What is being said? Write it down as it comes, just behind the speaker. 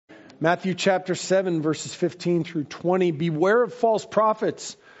Matthew chapter 7, verses 15 through 20. Beware of false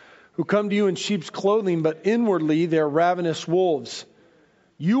prophets who come to you in sheep's clothing, but inwardly they are ravenous wolves.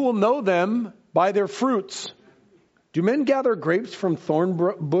 You will know them by their fruits. Do men gather grapes from thorn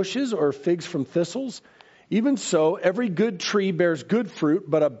bushes or figs from thistles? Even so, every good tree bears good fruit,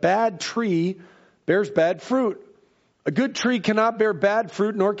 but a bad tree bears bad fruit. A good tree cannot bear bad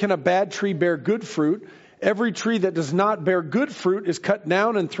fruit, nor can a bad tree bear good fruit. Every tree that does not bear good fruit is cut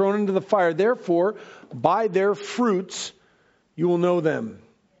down and thrown into the fire. Therefore, by their fruits you will know them.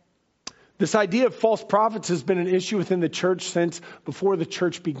 This idea of false prophets has been an issue within the church since before the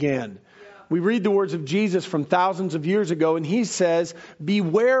church began. We read the words of Jesus from thousands of years ago, and he says,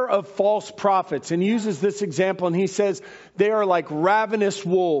 beware of false prophets. And he uses this example, and he says, they are like ravenous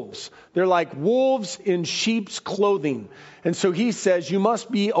wolves. They're like wolves in sheep's clothing. And so he says, you must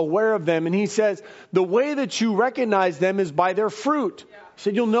be aware of them. And he says, the way that you recognize them is by their fruit. He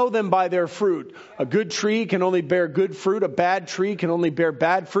said, you'll know them by their fruit. A good tree can only bear good fruit. A bad tree can only bear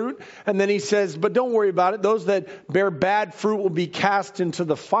bad fruit. And then he says, but don't worry about it. Those that bear bad fruit will be cast into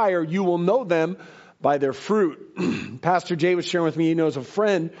the fire. You will know them by their fruit. Pastor Jay was sharing with me, he knows a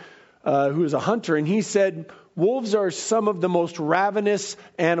friend who is a hunter. And he said, wolves are some of the most ravenous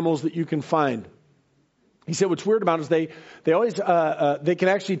animals that you can find. He said, what's weird about it is they always, they can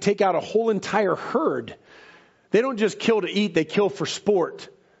actually take out a whole entire herd. They don't just kill to eat, they kill for sport.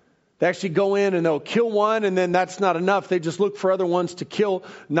 They actually go in and they'll kill one, and then that's not enough. They just look for other ones to kill.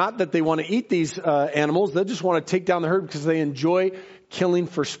 Not that they want to eat these animals. They just want to take down the herd because they enjoy killing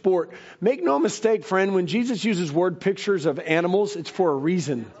for sport. Make no mistake, friend, when Jesus uses word pictures of animals, it's for a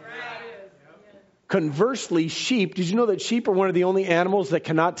reason. Conversely, sheep, did you know that sheep are one of the only animals that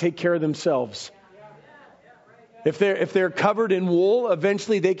cannot take care of themselves? If they're covered in wool,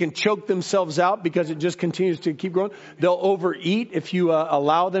 eventually they can choke themselves out because it just continues to keep growing. They'll overeat if you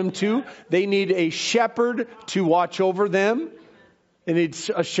allow them to. They need a shepherd to watch over them. They need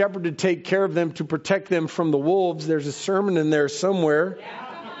a shepherd to take care of them, to protect them from the wolves. There's a sermon in there somewhere.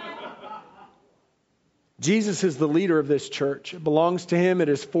 Jesus is the leader of this church. It belongs to him. It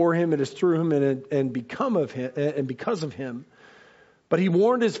is for him. It is through him and because of him. But he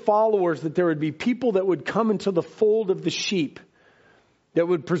warned his followers that there would be people that would come into the fold of the sheep, that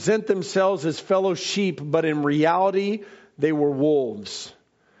would present themselves as fellow sheep, but in reality, they were wolves.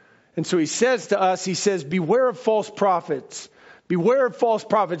 And so he says to us, he says, beware of false prophets. Beware of false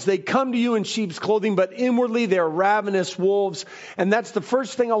prophets. They come to you in sheep's clothing, but inwardly they are ravenous wolves. And that's the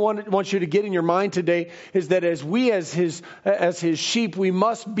first thing I want you to get in your mind today, is that as his sheep, we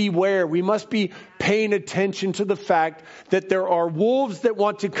must beware. We must be paying attention to the fact that there are wolves that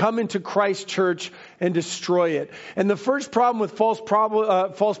want to come into Christ's church and destroy it. And the first problem with false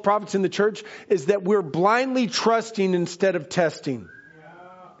prophets in the church is that we're blindly trusting instead of testing.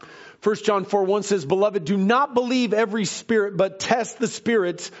 1 John 4:1 says, Beloved, do not believe every spirit, but test the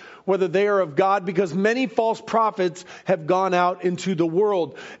spirits, whether they are of God, because many false prophets have gone out into the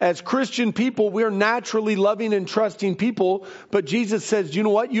world. As Christian people, we're naturally loving and trusting people, but Jesus says, you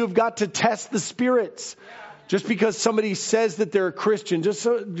know what? You have got to test the spirits. Just because somebody says that they're a Christian,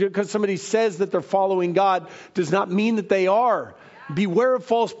 because somebody says that they're following God, does not mean that they are. Beware of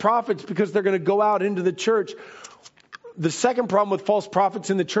false prophets, because they're going to go out into the church. The second problem with false prophets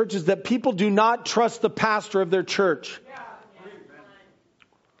in the church is that people do not trust the pastor of their church.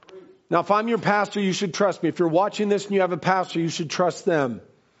 Now, if I'm your pastor, you should trust me. If you're watching this and you have a pastor, you should trust them.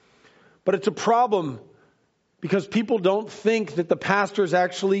 But it's a problem because people don't think that the pastor is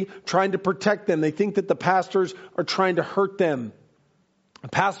actually trying to protect them. They think that the pastors are trying to hurt them. A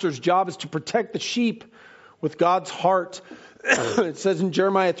pastor's job is to protect the sheep with God's heart. It says in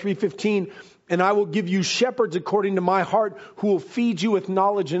Jeremiah 3:15, and I will give you shepherds according to my heart who will feed you with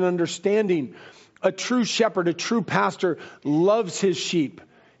knowledge and understanding. A true shepherd, a true pastor loves his sheep.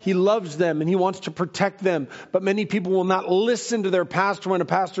 He loves them and he wants to protect them. But many people will not listen to their pastor when a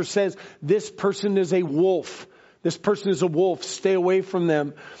pastor says, this person is a wolf. This person is a wolf. Stay away from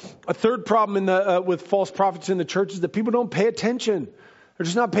them. A third problem with false prophets in the church is that people don't pay attention. They're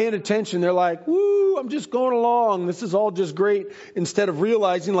just not paying attention. They're like, woo, I'm just going along. This is all just great. Instead of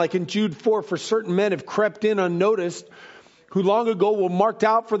realizing, like in Jude 4, for certain men have crept in unnoticed, who long ago were marked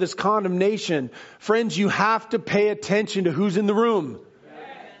out for this condemnation. Friends, you have to pay attention to who's in the room.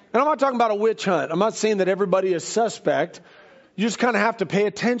 And I'm not talking about a witch hunt. I'm not saying that everybody is suspect. You just kind of have to pay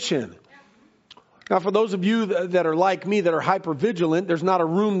attention. Now, for those of you that are like me, that are hyper vigilant, there's not a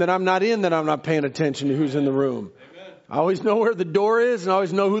room that I'm not in that I'm not paying attention to who's in the room. I always know where the door is and I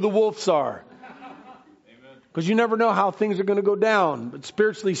always know who the wolves are. Because you never know how things are going to go down. But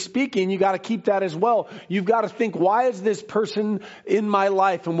spiritually speaking, you got to keep that as well. You've got to think, why is this person in my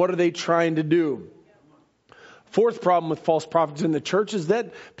life and what are they trying to do? Fourth problem with false prophets in the church is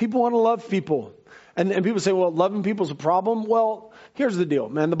that people want to love people. And people say, well, loving people is a problem. Well, here's the deal,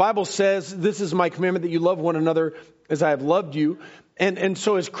 man. The Bible says, this is my commandment, that you love one another as I have loved you. And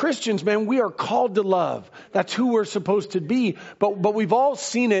so as Christians, man, we are called to love. That's who we're supposed to be. But we've all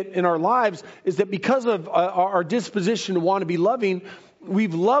seen it in our lives, is that because of our disposition to want to be loving,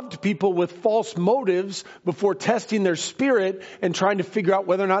 we've loved people with false motives before testing their spirit and trying to figure out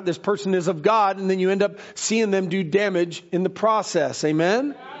whether or not this person is of God. And then you end up seeing them do damage in the process.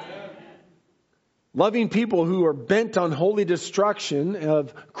 Amen? Loving people who are bent on holy destruction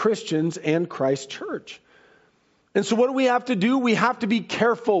of Christians and Christ's church. And so what do we have to do? We have to be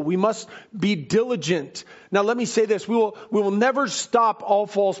careful. We must be diligent. Now let me say this. We will never stop all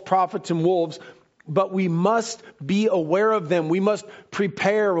false prophets and wolves, but we must be aware of them. We must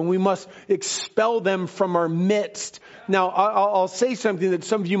prepare and we must expel them from our midst. Now I'll say something that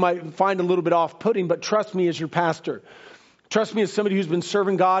some of you might find a little bit off-putting, but trust me as your pastor. Trust me as somebody who's been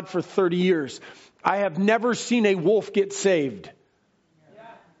serving God for 30 years. I have never seen a wolf get saved.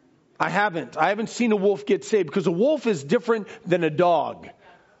 I haven't seen a wolf get saved, because a wolf is different than a dog.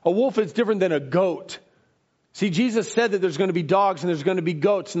 A wolf is different than a goat. See, Jesus said that there's going to be dogs and there's going to be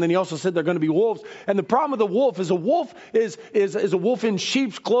goats. And then he also said they're going to be wolves. And the problem with a wolf is a wolf in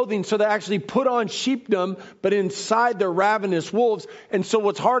sheep's clothing. So they actually put on sheepdom, but inside they're ravenous wolves. And so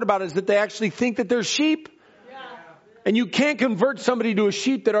what's hard about it is that they actually think that they're sheep. And you can't convert somebody to a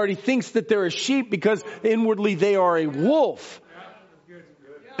sheep that already thinks that they're a sheep, because inwardly they are a wolf.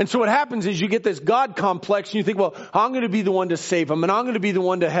 And so what happens is you get this God complex and you think, well, I'm going to be the one to save him, and I'm going to be the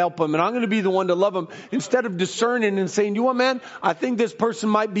one to help him, and I'm going to be the one to love him, instead of discerning and saying, you know what, man, I think this person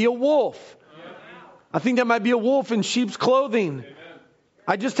might be a wolf. I think that might be a wolf in sheep's clothing.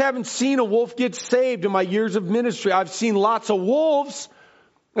 I just haven't seen a wolf get saved in my years of ministry. I've seen lots of wolves,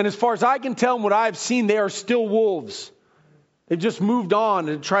 and as far as I can tell, what I've seen, they are still wolves. They've just moved on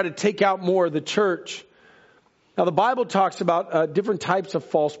and try to take out more of the church. Now, the Bible talks about different types of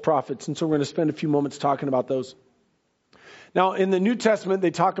false prophets, and so we're going to spend a few moments talking about those. Now, in the New Testament,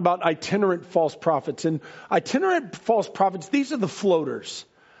 they talk about itinerant false prophets. And itinerant false prophets, these are the floaters.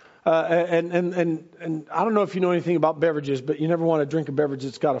 And I don't know if you know anything about beverages, but you never want to drink a beverage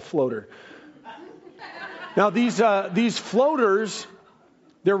that's got a floater. Now, these floaters,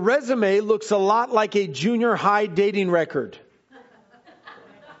 their resume looks a lot like a junior high dating record.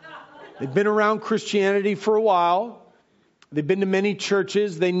 They've been around Christianity for a while. They've been to many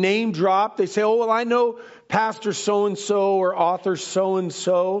churches. They name drop. They say, oh, well, I know Pastor so-and-so or author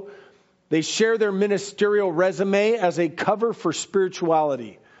so-and-so. They share their ministerial resume as a cover for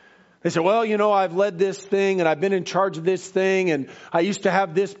spirituality. They say, well, you know, I've led this thing and I've been in charge of this thing and I used to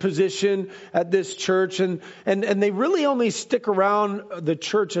have this position at this church. And they really only stick around the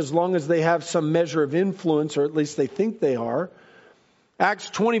church as long as they have some measure of influence, or at least they think they are.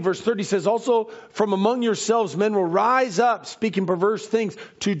 Acts 20 verse 30 says, also from among yourselves men will rise up speaking perverse things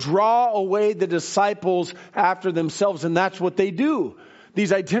to draw away the disciples after themselves. And that's what they do.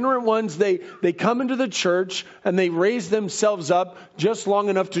 These itinerant ones, they come into the church and they raise themselves up just long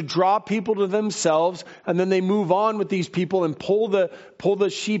enough to draw people to themselves. And then they move on with these people and pull the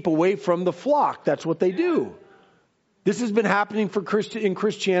sheep away from the flock. That's what they do. This has been happening in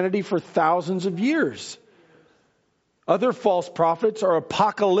Christianity for thousands of years. Other false prophets are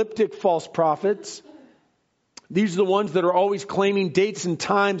apocalyptic false prophets. These are the ones that are always claiming dates and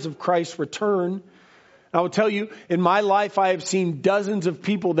times of Christ's return. I will tell you, in my life, I have seen dozens of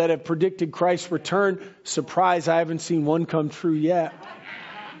people that have predicted Christ's return. Surprise, I haven't seen one come true yet.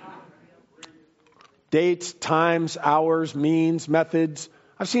 Dates, times, hours, means, methods.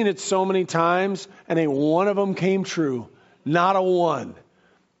 I've seen it so many times, and ain't one of them came true. Not a one.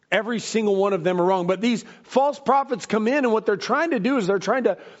 Every single one of them are wrong. But these false prophets come in, and what they're trying to do is they're trying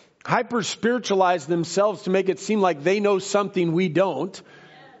to hyper-spiritualize themselves to make it seem like they know something we don't.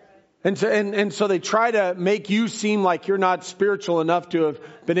 And so they try to make you seem like you're not spiritual enough to have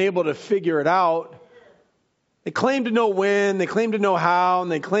been able to figure it out. They claim to know when, they claim to know how,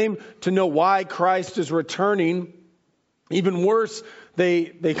 and they claim to know why Christ is returning. Even worse, they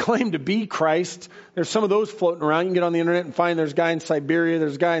claim to be Christ. There's some of those floating around. You can get on the internet and find there's a guy in Siberia,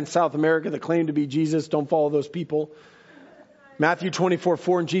 there's a guy in South America that claim to be Jesus. Don't follow those people. Matthew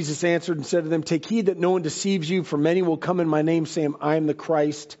 24:4, and Jesus answered and said to them, take heed that no one deceives you, for many will come in my name saying, I am the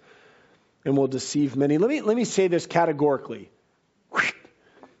Christ, and will deceive many. Let me say this categorically.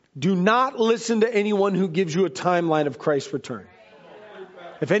 Do not listen to anyone who gives you a timeline of Christ's return.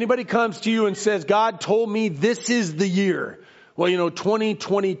 If anybody comes to you and says, God told me this is the year. Well,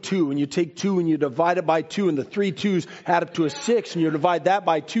 2022, and you take 2 and you divide it by 2, and the 3 2s add up to a 6, and you divide that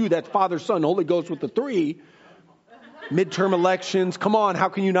by 2. That's Father, Son, Holy Ghost with the 3. Midterm elections. Come on, how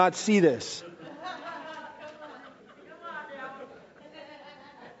can you not see this?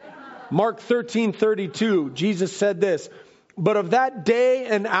 Mark 13:32, Jesus said this, but of that day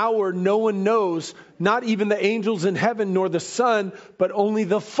and hour no one knows, not even the angels in heaven nor the Son, but only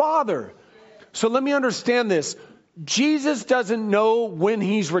the Father. So let me understand this. Jesus doesn't know when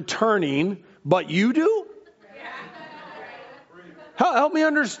he's returning, but you do? Help me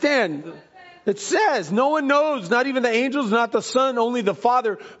understand. It says no one knows, not even the angels, not the Son, only the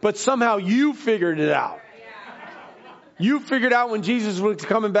Father, but somehow you figured it out. You figured out when Jesus was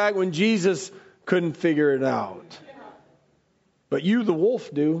coming back, when Jesus couldn't figure it out. But you, the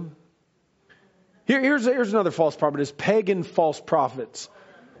wolf, do. Here's another false prophet. It's pagan false prophets.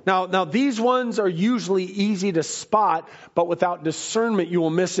 Now these ones are usually easy to spot, but without discernment you will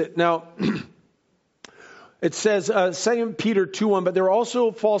miss it. Now, it says, 2 Peter 2:1, but there are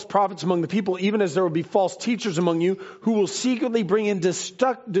also false prophets among the people, even as there will be false teachers among you, who will secretly bring in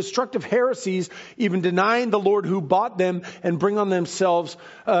destructive heresies, even denying the Lord who bought them, and bring on themselves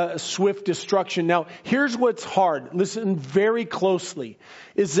swift destruction. Now, here's what's hard. Listen very closely.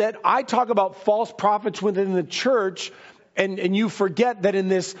 Is that I talk about false prophets within the church, and you forget that in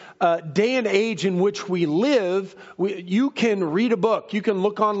this day and age in which we live, you can read a book, you can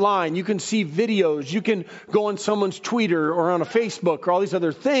look online, you can see videos, you can go on someone's Twitter or on a Facebook or all these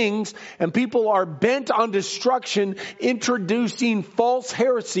other things, and people are bent on destruction, introducing false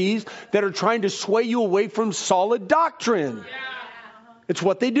heresies that are trying to sway you away from solid doctrine. It's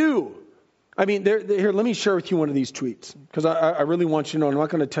what they do. I mean, here, let me share with you one of these tweets, because I really want you to know. I'm not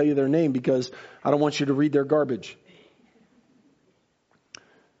going to tell you their name because I don't want you to read their garbage.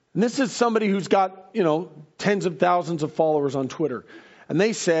 And this is somebody who's got, tens of thousands of followers on Twitter. And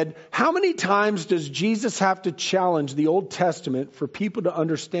they said, how many times does Jesus have to challenge the Old Testament for people to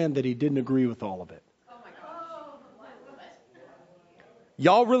understand that he didn't agree with all of it? Oh my gosh.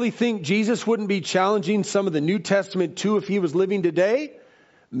 Y'all really think Jesus wouldn't be challenging some of the New Testament too if he was living today?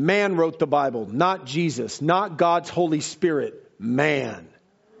 Man wrote the Bible, not Jesus, not God's Holy Spirit. Man.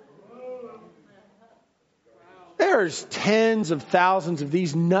 There's tens of thousands of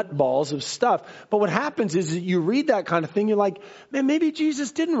these nutballs of stuff. But what happens is that you read that kind of thing, you're like, man, maybe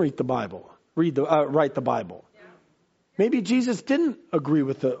Jesus didn't write the Bible. Maybe Jesus didn't agree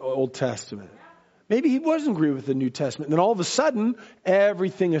with the Old Testament. Maybe he wasn't agree with the New Testament. And then all of a sudden,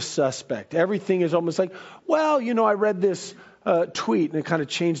 everything is suspect. Everything is almost like, well, I read this tweet and it kind of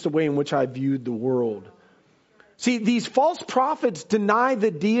changed the way in which I viewed the world. See, these false prophets deny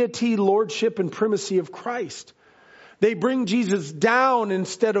the deity, lordship, and primacy of Christ. They bring Jesus down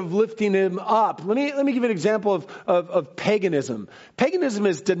instead of lifting him up. Let me give you an example of paganism. Paganism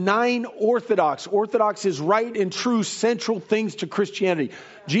is denying orthodox. Orthodox is right and true central things to Christianity.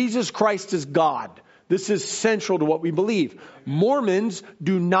 Jesus Christ is God. This is central to what we believe. Mormons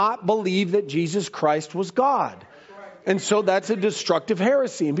do not believe that Jesus Christ was God. And so that's a destructive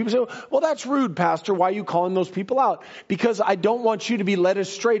heresy. And people say, well, that's rude, Pastor. Why are you calling those people out? Because I don't want you to be led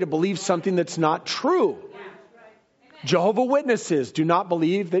astray to believe something that's not true. Jehovah's Witnesses do not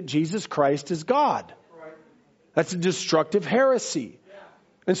believe that Jesus Christ is God. That's a destructive heresy.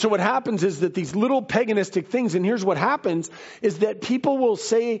 And so what happens is that these little paganistic things, and here's what happens, is that people will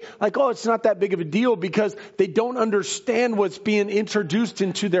say, like, oh, it's not that big of a deal because they don't understand what's being introduced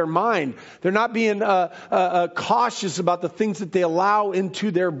into their mind. They're not being cautious about the things that they allow into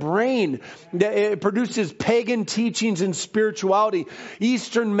their brain. It produces pagan teachings and spirituality,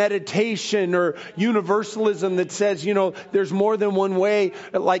 Eastern meditation or universalism that says, there's more than one way,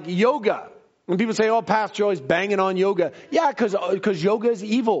 like yoga. When people say, oh, Pastor, you're always banging on yoga. Yeah, because yoga is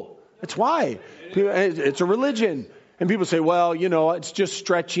evil. That's why. It's a religion. And people say, well, it's just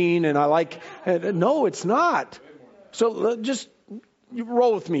stretching and I like... No, it's not. So just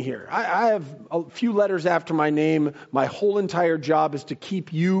roll with me here. I have a few letters after my name. My whole entire job is to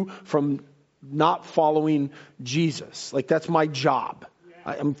keep you from not following Jesus. Like, that's my job.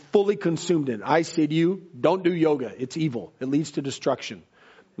 I am fully consumed in it. I say to you, don't do yoga. It's evil. It leads to destruction.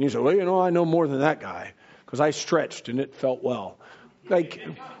 And you say, well, I know more than that guy because I stretched and it felt well. Like,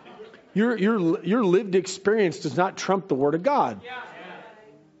 your lived experience does not trump the Word of God.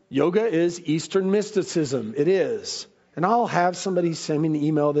 Yoga is Eastern mysticism. It is. And I'll have somebody send me an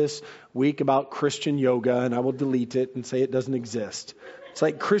email this week about Christian yoga, and I will delete it and say it doesn't exist. It's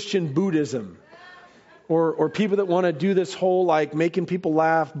like Christian Buddhism. Or people that want to do this whole like making people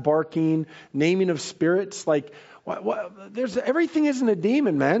laugh, barking, naming of spirits. Like, everything isn't a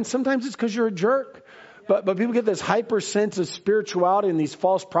demon, man. Sometimes it's because you're a jerk. But people get this hyper sense of spirituality and these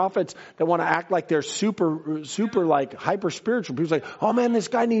false prophets that want to act like they're super like hyper spiritual. People's like, oh man, this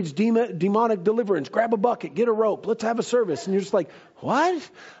guy needs demonic deliverance. Grab a bucket, get a rope, let's have a service. And you're just like, what?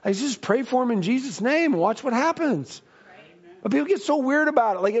 I just pray for him in Jesus' name and watch what happens. But people get so weird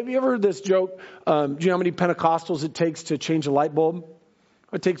about it. Like, have you ever heard this joke? Do you know how many Pentecostals it takes to change a light bulb?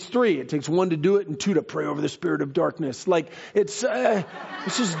 It takes 3. It takes 1 to do it and 2 to pray over the spirit of darkness. Like, it's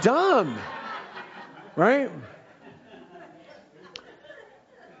just dumb. Right?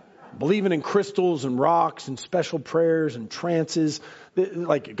 Believing in crystals and rocks and special prayers and trances.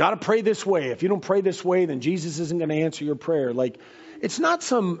 Like, you got to pray this way. If you don't pray this way, then Jesus isn't going to answer your prayer. Like, it's not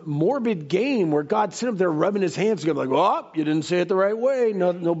some morbid game where God's sitting up there rubbing his hands together like, oh, you didn't say it the right way.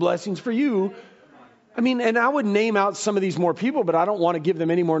 No blessings for you. I mean, and I would name out some of these more people, but I don't want to give them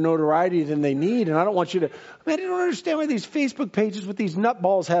any more notoriety than they need. And I don't want you to, I don't understand why these Facebook pages with these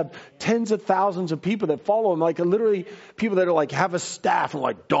nutballs have tens of thousands of people that follow them. Like literally people that are like, have a staff and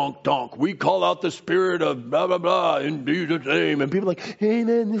like, donk, donk. We call out the spirit of blah, blah, blah in Jesus' name. And people are like, hey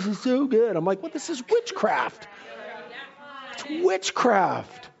man, this is so good. I'm like, well, this is witchcraft. It's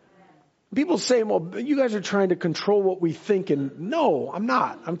witchcraft. People say, well, you guys are trying to control what we think. And no, I'm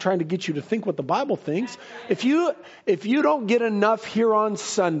not. I'm trying to get you to think what the Bible thinks. If you don't get enough here on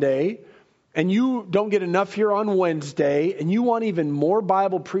Sunday and you don't get enough here on Wednesday and you want even more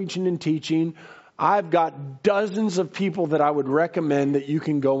Bible preaching and teaching, I've got dozens of people that I would recommend that you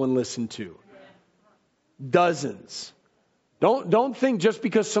can go and listen to. Dozens. Don't think just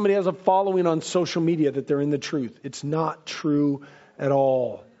because somebody has a following on social media that they're in the truth. It's not true at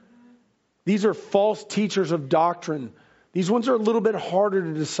all. These are false teachers of doctrine. These ones are a little bit harder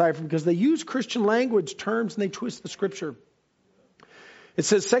to decipher because they use Christian language terms and they twist the scripture. It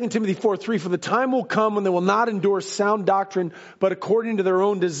says 2 Timothy 4:3, for the time will come when they will not endure sound doctrine, but according to their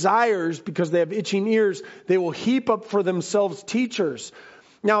own desires, because they have itching ears, they will heap up for themselves teachers.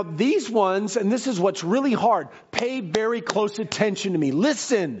 Now these ones, and this is what's really hard, pay very close attention to me.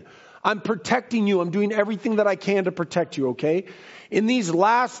 Listen, I'm protecting you. I'm doing everything that I can to protect you, okay? In these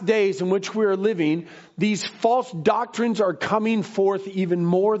last days in which we are living, these false doctrines are coming forth even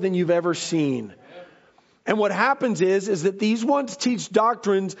more than you've ever seen. And what happens is that these ones teach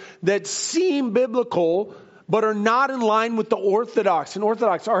doctrines that seem biblical, but are not in line with the Orthodox. And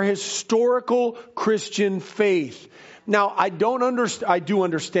Orthodox are historical Christian faith. Now, I do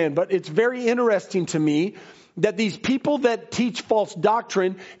understand, but it's very interesting to me that these people that teach false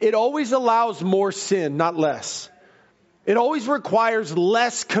doctrine, it always allows more sin, not less. It always requires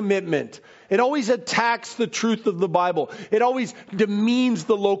less commitment. It always attacks the truth of the Bible. It always demeans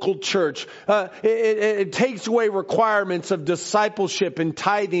the local church. It takes away requirements of discipleship and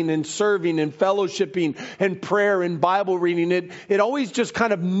tithing and serving and fellowshipping and prayer and Bible reading. It always just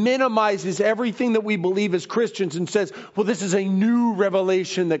kind of minimizes everything that we believe as Christians and says, well, this is a new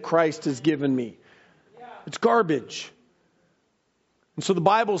revelation that Christ has given me. It's garbage. And so the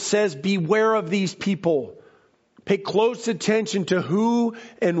Bible says, beware of these people. Pay close attention to who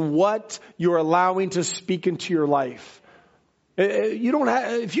and what you're allowing to speak into your life.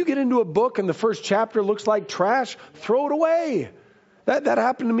 If you get into a book and the first chapter looks like trash, throw it away. That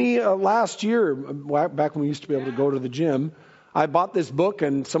happened to me last year, back when we used to be able to go to the gym. I bought this book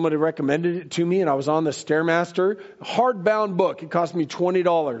and somebody recommended it to me and I was on the Stairmaster. Hardbound book. It cost me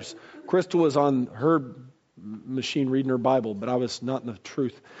 $20. Crystal was on her machine reading her Bible, but I was not in the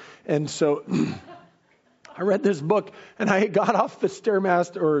truth. And so I read this book and I got off the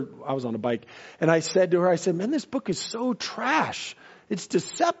Stairmaster, or I was on a bike, and I said to her, man, this book is so trash. It's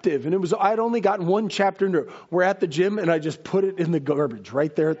deceptive. And I'd only gotten one chapter into it. We're at the gym and I just put it in the garbage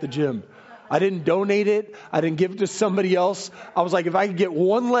right there at the gym. I didn't donate it. I didn't give it to somebody else. I was like, if I could get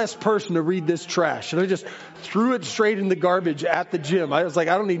one less person to read this trash. And I just threw it straight in the garbage at the gym. I was like,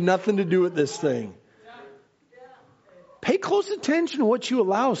 I don't need nothing to do with this thing. Pay close attention to what you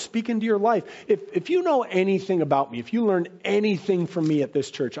allow speak into your life. If you know anything about me, if you learn anything from me at this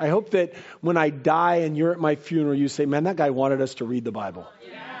church, I hope that when I die and you're at my funeral, you say, man, that guy wanted us to read the Bible.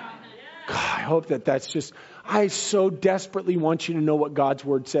 God, I hope that's just, I so desperately want you to know what God's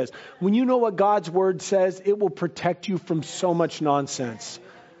Word says. When you know what God's Word says, it will protect you from so much nonsense.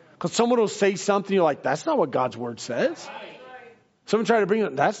 Because someone will say something, you're like, that's not what God's Word says. Someone try to bring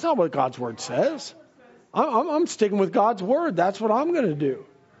it, that's not what God's Word says. I'm sticking with God's Word. That's what I'm going to do.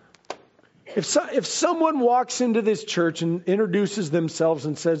 If someone walks into this church and introduces themselves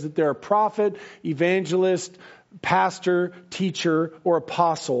and says that they're a prophet, evangelist, pastor, teacher, or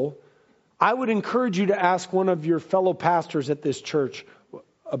apostle, I would encourage you to ask one of your fellow pastors at this church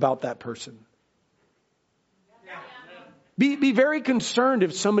about that person. Be very concerned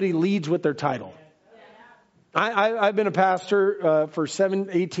if somebody leads with their title. I've been a pastor for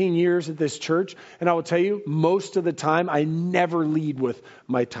 18 years at this church, and I will tell you, most of the time, I never lead with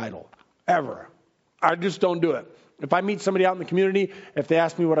my title, ever. I just don't do it. If I meet somebody out in the community, if they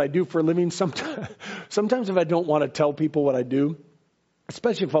ask me what I do for a living, sometimes if I don't want to tell people what I do,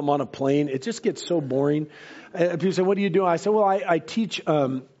 especially if I'm on a plane, it just gets so boring. People say, what do you do? I say, well, I teach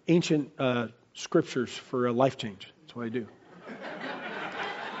ancient scriptures for life change. That's what I do.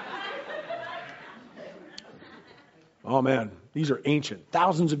 Oh man, these are ancient,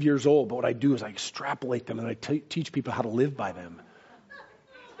 thousands of years old. But what I do is I extrapolate them and I teach people how to live by them.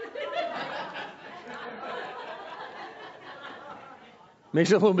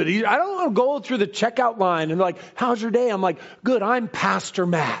 Makes it a little bit easier. I don't want to go through the checkout line and like, how's your day? I'm like, good, I'm Pastor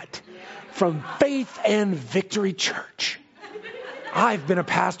Matt from Faith and Victory Church. I've been a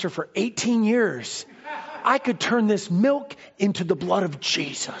pastor for 18 years. I could turn this milk into the blood of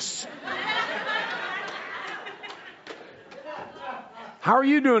Jesus. How are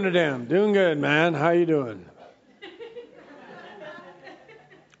you doing today? I'm doing good, man. How are you doing?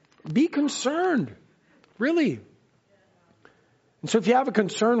 Be concerned. Really. And so if you have a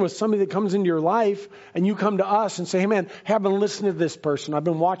concern with somebody that comes into your life and you come to us and say, hey man, I've been listening to this person. I've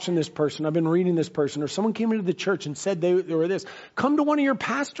been watching this person. I've been reading this person. Or someone came into the church and said they were this. Come to one of your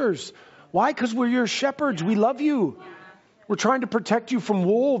pastors. Why? Because we're your shepherds. We love you. We're trying to protect you from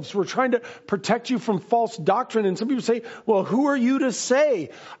wolves. We're trying to protect you from false doctrine. And some people say, well, who are you to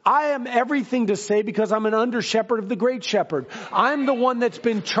say? I am everything to say because I'm an under shepherd of the great shepherd. I'm the one that's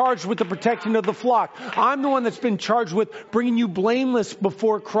been charged with the protection of the flock. I'm the one that's been charged with bringing you blameless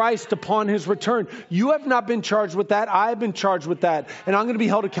before Christ upon his return. You have not been charged with that. I have been charged with that. And I'm going to be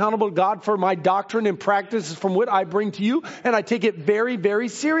held accountable to God for my doctrine and practices from what I bring to you. And I take it very, very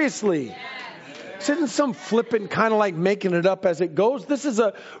seriously. This isn't some flippant kind of like making it up as it goes. This is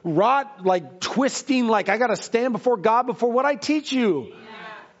a rot, like twisting, like I got to stand before God before what I teach you. Yeah.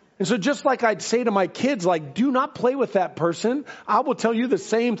 And so just like I'd say to my kids, like, do not play with that person. I will tell you the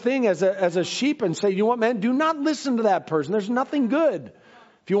same thing as a sheep and say, you know what, man, do not listen to that person. There's nothing good.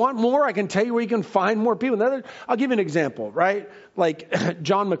 If you want more, I can tell you where you can find more people. I'll give you an example, right? Like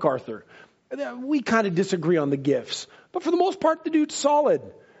John MacArthur. We kind of disagree on the gifts, but for the most part, the dude's solid.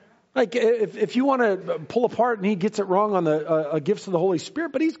 Like if you want to pull apart and he gets it wrong on the gifts of the Holy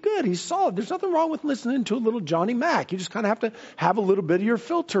Spirit, but he's good, he's solid. There's nothing wrong with listening to a little Johnny Mac. You just kind of have to have a little bit of your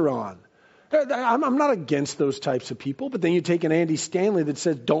filter on. I'm not against those types of people, but then you take an Andy Stanley that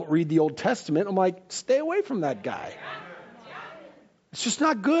says don't read the Old Testament. I'm like, stay away from that guy. It's just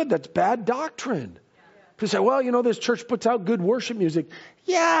not good. That's bad doctrine. People say, well, you know, this church puts out good worship music.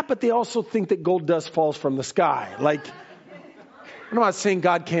 Yeah, but they also think that gold dust falls from the sky. Like, I'm not saying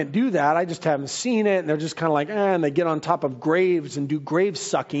God can't do that. I just haven't seen it. And they're just kind of like, and they get on top of graves and do grave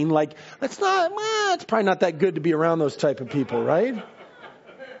sucking. Like, it's probably not that good to be around those type of people, right?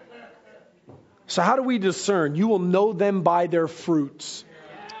 So how do we discern? You will know them by their fruits.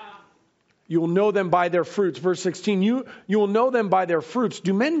 You will know them by their fruits. Verse 16, you will know them by their fruits.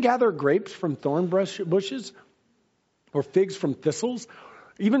 Do men gather grapes from thorn bushes or figs from thistles?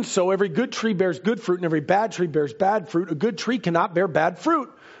 Even so, every good tree bears good fruit, and every bad tree bears bad fruit. A good tree cannot bear bad fruit,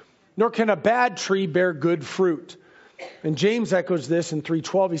 nor can a bad tree bear good fruit. And James echoes this in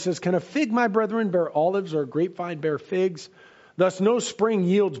 3:12. He says, can a fig, my brethren, bear olives, or a grapevine bear figs? Thus no spring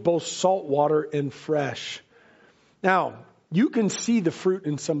yields both salt water and fresh. Now, you can see the fruit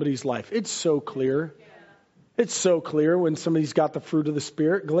in somebody's life. It's so clear. It's so clear when somebody's got the fruit of the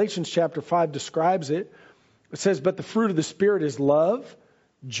Spirit. Galatians chapter 5 describes it. It says, but the fruit of the Spirit is love,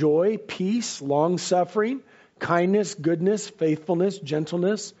 joy, peace, long-suffering, kindness, goodness, faithfulness,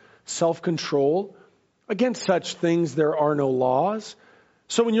 gentleness, self-control. Against such things there are no laws.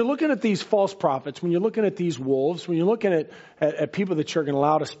 So when you're looking at these false prophets, when you're looking at these wolves, when you're looking at people that you're going to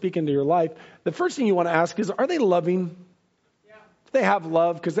allow to speak into your life, the first thing you want to ask is, are they loving? Yeah. Do they have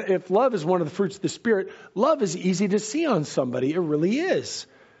love? Because if love is one of the fruits of the Spirit, love is easy to see on somebody. It really is.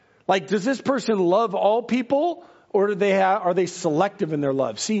 Like, does this person love all people? Or are they selective in their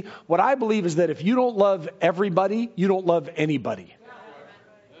love? See, what I believe is that if you don't love everybody, you don't love anybody.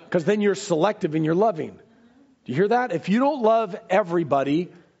 Because then you're selective in your loving. Do you hear that? If you don't love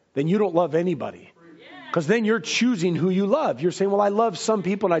everybody, then you don't love anybody. Because then you're choosing who you love. You're saying, well, I love some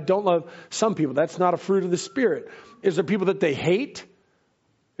people and I don't love some people. That's not a fruit of the Spirit. Is there people that they hate?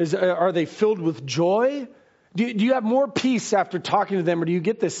 Are they filled with joy? Do you have more peace after talking to them? Or do you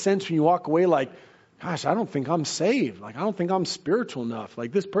get this sense when you walk away like, gosh, I don't think I'm saved. Like, I don't think I'm spiritual enough.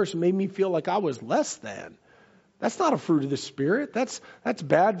 Like, this person made me feel like I was less than. That's not a fruit of the Spirit. That's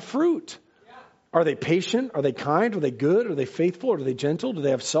bad fruit. Are they patient? Are they kind? Are they good? Are they faithful? Are they gentle? Do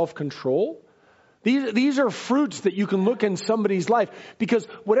they have self-control? These are fruits that you can look in somebody's life, because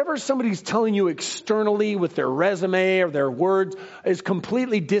whatever somebody's telling you externally with their resume or their words is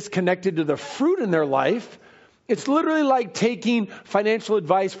completely disconnected to the fruit in their life. It's literally like taking financial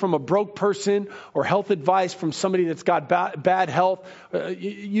advice from a broke person or health advice from somebody that's got bad health.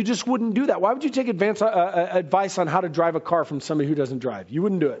 You just wouldn't do that. Why would you take advice on how to drive a car from somebody who doesn't drive? You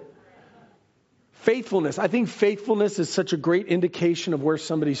wouldn't do it. Faithfulness. I think faithfulness is such a great indication of where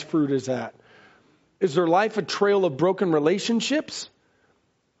somebody's fruit is at. Is their life a trail of broken relationships?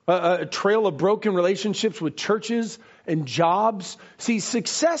 A trail of broken relationships with churches and jobs? See,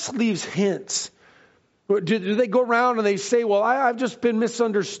 success leaves hints. Do they go around and they say, well, I've just been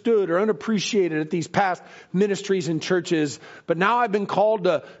misunderstood or unappreciated at these past ministries and churches, but now I've been called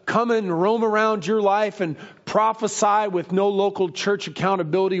to come and roam around your life and prophesy with no local church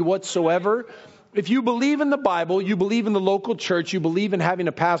accountability whatsoever? If you believe in the Bible, you believe in the local church, you believe in having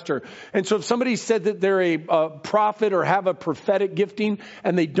a pastor. And so if somebody said that they're a prophet or have a prophetic gifting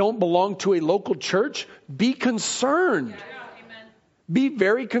and they don't belong to a local church, be concerned. Be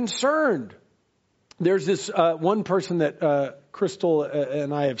very concerned. There's this one person that Crystal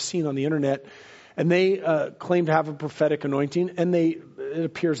and I have seen on the internet, and they claim to have a prophetic anointing, and it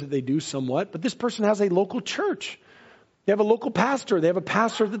appears that they do somewhat. But this person has a local church. They have a local pastor. They have a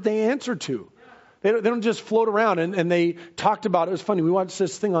pastor that they answer to. They don't just float around. And they talked about, it was funny, we watched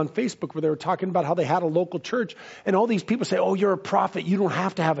this thing on Facebook where they were talking about how they had a local church. And all these people say, oh, you're a prophet. You don't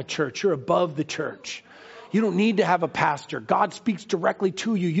have to have a church. You're above the church. You don't need to have a pastor. God speaks directly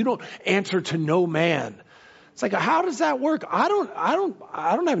to you. You don't answer to no man. It's like, how does that work? I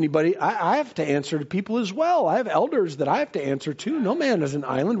don't have anybody. I have to answer to people as well. I have elders that I have to answer to. No man is an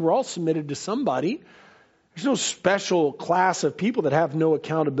island. We're all submitted to somebody. There's no special class of people that have no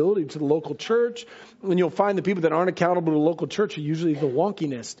accountability to the local church. And you'll find the people that aren't accountable to the local church are usually the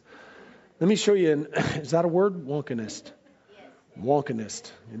wonkinist. Let me show you. Is that a word? Wonkinist.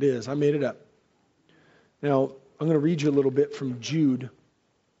 Wonkinist. It is. I made it up. Now, I'm going to read you a little bit from Jude,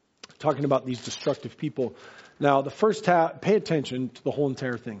 talking about these destructive people. Now, the first pay attention to the whole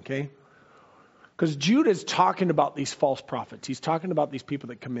entire thing, okay? Because Jude is talking about these false prophets. He's talking about these people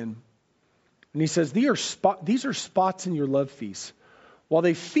that come in. And he says, these are spots in your love feast, while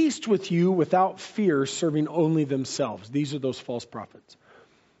they feast with you without fear, serving only themselves. These are those false prophets.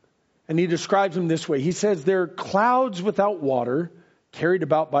 And he describes them this way. He says, they're clouds without water, carried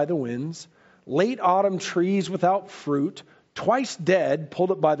about by the winds, late autumn trees without fruit, twice dead,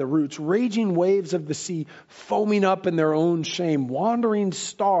 pulled up by the roots, raging waves of the sea, foaming up in their own shame, wandering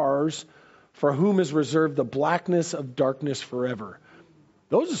stars, for whom is reserved the blackness of darkness forever.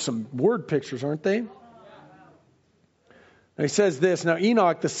 Those are some word pictures, aren't they? And he says this, now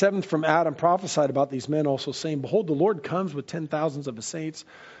Enoch, the seventh from Adam, prophesied about these men also, saying, behold, the Lord comes with 10,000s of his saints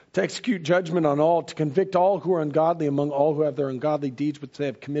to execute judgment on all, to convict all who are ungodly among all who have their ungodly deeds which they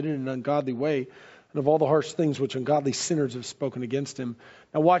have committed in an ungodly way, and of all the harsh things which ungodly sinners have spoken against him.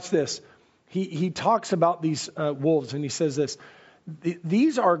 Now watch this. He talks about these wolves, and he says this,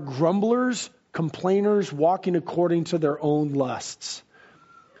 these are grumblers, complainers, walking according to their own lusts.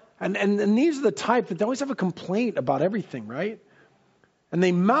 And these are the type that they always have a complaint about everything, right? And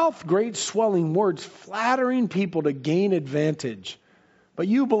they mouth great swelling words, flattering people to gain advantage. But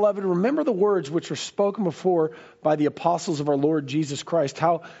you, beloved, remember the words which were spoken before by the apostles of our Lord Jesus Christ,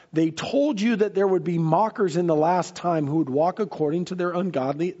 how they told you that there would be mockers in the last time who would walk according to their own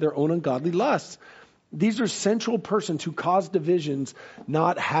ungodly lusts. These are sensual persons who cause divisions,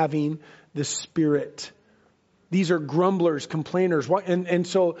 not having the Spirit. These are grumblers, complainers. And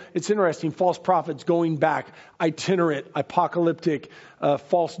so it's interesting, false prophets going back, itinerant, apocalyptic,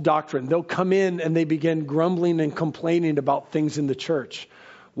 false doctrine. They'll come in and they begin grumbling and complaining about things in the church,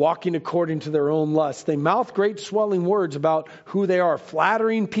 walking according to their own lusts. They mouth great swelling words about who they are,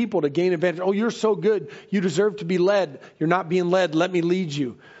 flattering people to gain advantage. Oh, you're so good. You deserve to be led. You're not being led. Let me lead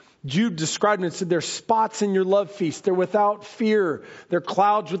you. Jude described it and said, they're spots in your love feast. They're without fear. They're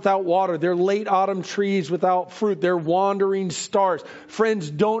clouds without water. They're late autumn trees without fruit. They're wandering stars.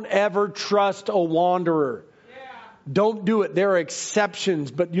 Friends, don't ever trust a wanderer. Don't do it. There are exceptions.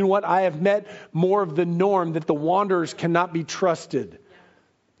 But you know what? I have met more of the norm that the wanderers cannot be trusted.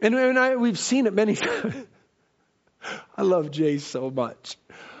 And we've seen it many times. I love Jay so much.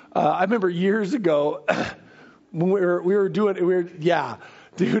 I remember years ago when we were doing,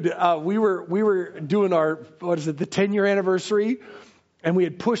 dude, we were doing our, the 10-year anniversary. And we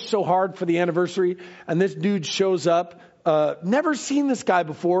had pushed so hard for the anniversary, and this dude shows up. Never seen this guy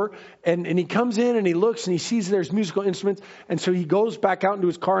before, and he comes in and he looks and he sees there's musical instruments, and so he goes back out into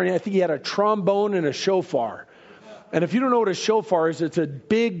his car, and I think he had a trombone and a shofar. And if you don't know what a shofar is, it's a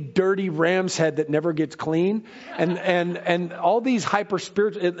big, dirty ram's head that never gets clean, and all these hyper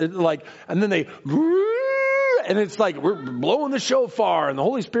spiritual, and then they. And it's like we're blowing the shofar and the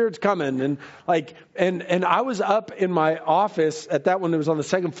Holy Spirit's coming and I was up in my office at that one that was on the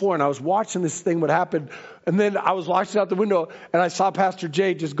second floor, and I was watching this thing would happen, and then I was watching out the window and I saw Pastor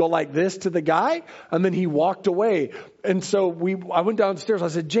Jay just go like this to the guy, and then he walked away. And so I went downstairs. I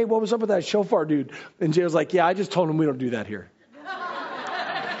said, Jay, what was up with that shofar dude? And Jay was like, yeah, I just told him we don't do that here.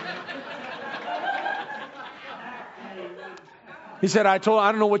 He said, I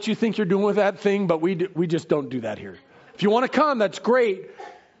don't know what you think you're doing with that thing, but we just don't do that here. If you want to come, that's great,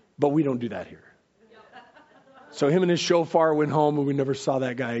 but we don't do that here. So him and his shofar went home, and we never saw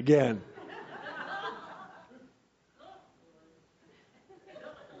that guy again.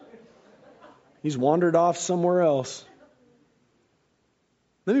 He's wandered off somewhere else.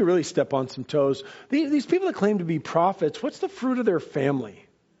 Let me really step on some toes. These people that claim to be prophets, what's the fruit of their family?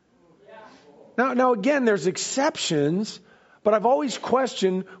 Now again, there's exceptions. But I've always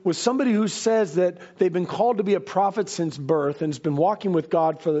questioned with somebody who says that they've been called to be a prophet since birth and has been walking with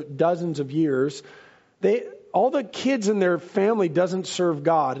God for dozens of years. All the kids in their family doesn't serve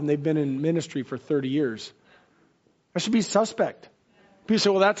God, and they've been in ministry for 30 years. That should be suspect. People say,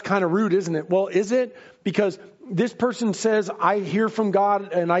 well, that's kind of rude, isn't it? Well, is it? Because this person says, I hear from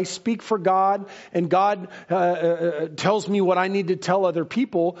God and I speak for God, and God tells me what I need to tell other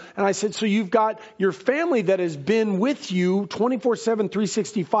people. And I said, so you've got your family that has been with you 24/7,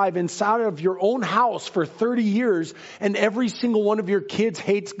 365 inside of your own house for 30 years, and every single one of your kids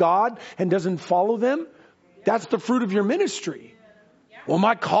hates God and doesn't follow them? That's the fruit of your ministry. Well,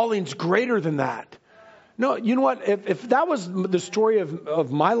 my calling's greater than that. No, you know what? If that was the story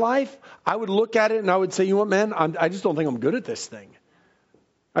of my life, I would look at it and I would say, you know what, man, I just don't think I'm good at this thing.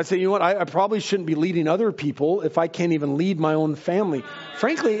 I'd say, you know what, I probably shouldn't be leading other people if I can't even lead my own family.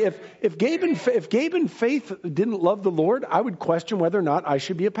 Frankly, if Gabe and Faith didn't love the Lord, I would question whether or not I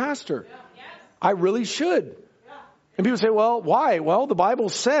should be a pastor. I really should. And people say, well, why? Well, the Bible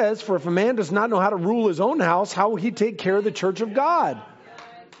says, for if a man does not know how to rule his own house, how will he take care of the church of God?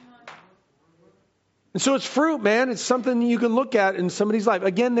 And so it's fruit, man. It's something you can look at in somebody's life.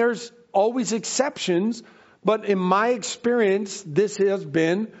 Again, there's always exceptions, but in my experience, this has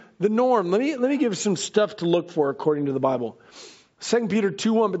been the norm. Let me give some stuff to look for according to the Bible. 2 Peter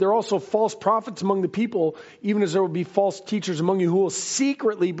 2:1, but there are also false prophets among the people, even as there will be false teachers among you who will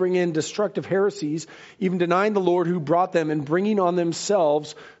secretly bring in destructive heresies, even denying the Lord who brought them and bringing on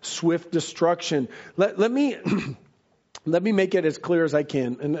themselves swift destruction. Let me make it as clear as I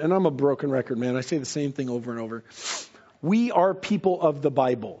can. And I'm a broken record, man. I say the same thing over and over. We are people of the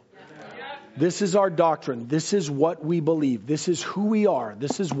Bible. This is our doctrine. This is what we believe. This is who we are.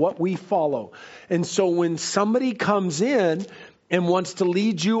 This is what we follow. And so when somebody comes in and wants to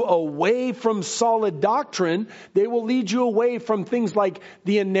lead you away from solid doctrine, they will lead you away from things like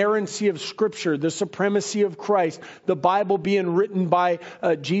the inerrancy of Scripture, the supremacy of Christ, the Bible being written by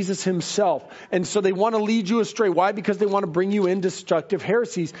Jesus himself. And so they want to lead you astray. Why? Because they want to bring you in destructive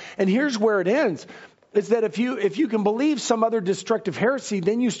heresies. And here's where it ends. Is that if you can believe some other destructive heresy,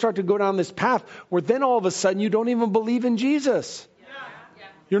 then you start to go down this path where then all of a sudden you don't even believe in Jesus.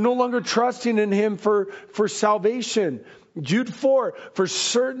 You're no longer trusting in him for salvation. Jude 4, for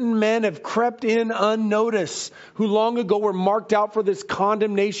certain men have crept in unnoticed, who long ago were marked out for this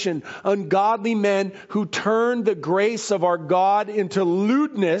condemnation, ungodly men who turned the grace of our God into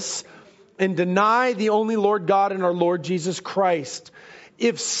lewdness and deny the only Lord God and our Lord Jesus Christ.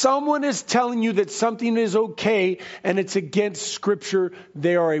 If someone is telling you that something is okay and it's against Scripture,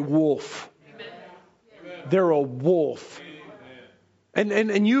 they are a wolf. Amen. They're a wolf.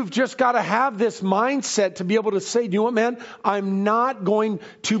 And you've just got to have this mindset to be able to say, you know what, man, I'm not going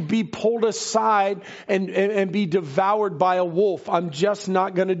to be pulled aside and be devoured by a wolf. I'm just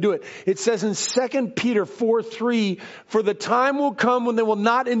not going to do it. It says in 2 Peter 4:3, for the time will come when they will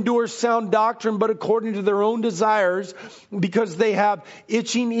not endure sound doctrine, but according to their own desires, because they have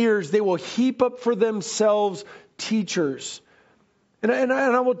itching ears, they will heap up for themselves teachers. And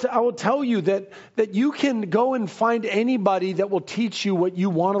I will tell you that you can go and find anybody that will teach you what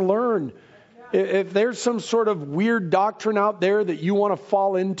you want to learn. If there's some sort of weird doctrine out there that you want to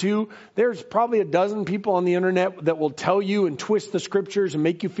fall into, there's probably a dozen people on the internet that will tell you and twist the scriptures and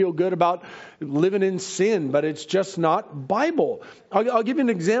make you feel good about living in sin, but it's just not Bible. I'll give you an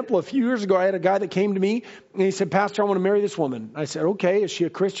example. A few years ago, I had a guy that came to me and he said, Pastor, I want to marry this woman. I said, okay, is she a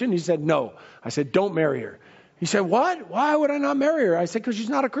Christian? He said, no. I said, don't marry her. He said, what? Why would I not marry her? I said, because she's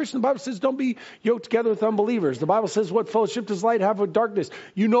not a Christian. The Bible says don't be yoked together with unbelievers. The Bible says what fellowship does light have with darkness?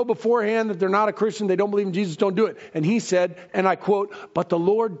 You know beforehand that they're not a Christian. They don't believe in Jesus. Don't do it. And he said, and I quote, but the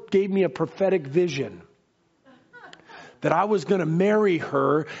Lord gave me a prophetic vision that I was going to marry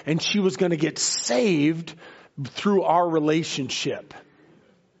her and she was going to get saved through our relationship.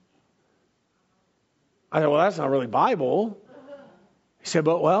 I said, well, that's not really Bible. He said,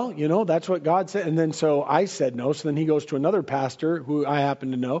 but well, that's what God said. And then so I said no. So then he goes to another pastor who I happen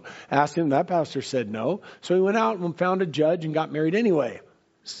to know, asked him. That pastor said no. So he went out and found a judge and got married anyway.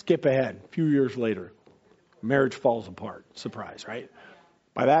 Skip ahead. A few years later, marriage falls apart. Surprise, right?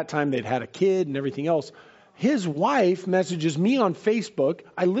 By that time, they'd had a kid and everything else. His wife messages me on Facebook.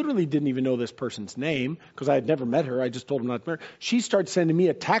 I literally didn't even know this person's name because I had never met her. I just told him not to marry. She starts sending me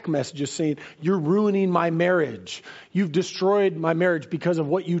attack messages saying, you're ruining my marriage. You've destroyed my marriage because of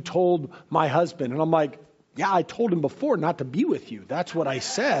what you told my husband. And I'm like, yeah, I told him before not to be with you. That's what I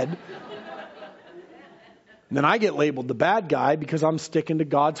said. And then I get labeled the bad guy because I'm sticking to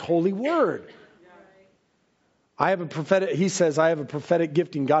God's holy word. He says, I have a prophetic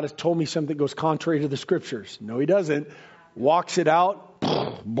gifting. God has told me something that goes contrary to the scriptures. No, he doesn't. Walks it out,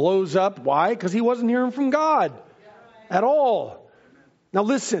 blows up. Why? Because he wasn't hearing from God at all. Now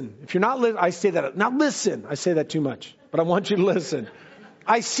listen, if you're not listening, I say that. Now listen, I say that too much, but I want you to listen.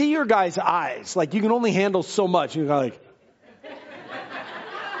 I see your guys' eyes. Like you can only handle so much. You're like,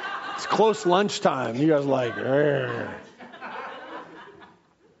 it's close lunchtime. You guys are like, Arr.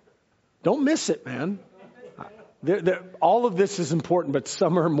 Don't miss it, man. All of this is important, but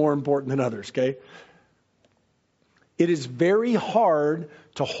some are more important than others, okay? It is very hard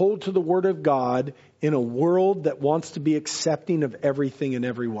to hold to the Word of God in a world that wants to be accepting of everything and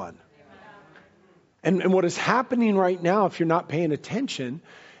everyone. And what is happening right now, if you're not paying attention,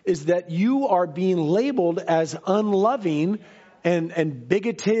 is that you are being labeled as unloving and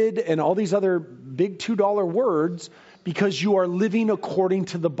bigoted and all these other big $2 words because you are living according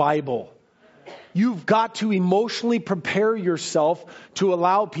to the Bible. You've got to emotionally prepare yourself to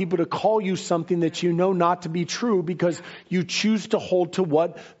allow people to call you something that you know not to be true because you choose to hold to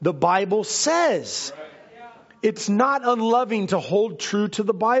what the Bible says. It's not unloving to hold true to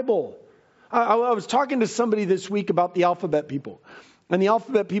the Bible. I was talking to somebody this week about the alphabet people. And the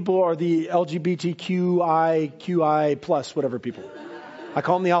alphabet people are the LGBTQI plus whatever people. I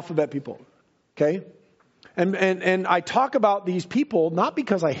call them the alphabet people. Okay? And I talk about these people not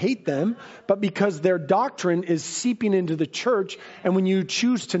because I hate them, but because their doctrine is seeping into the church. And when you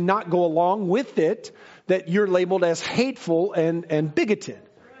choose to not go along with it, that you're labeled as hateful and bigoted.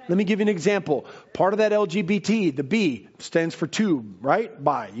 Let me give you an example. Part of that LGBT, the B, stands for tube, right?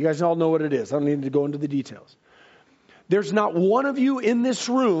 Bi. You guys all know what it is. I don't need to go into the details. There's not one of you in this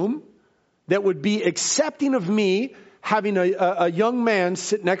room that would be accepting of me having a young man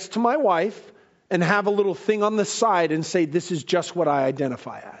sit next to my wife and have a little thing on the side and say, this is just what I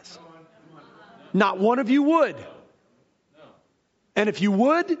identify as. Not one of you would. And if you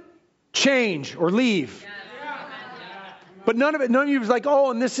would, change or leave. But none of you was like,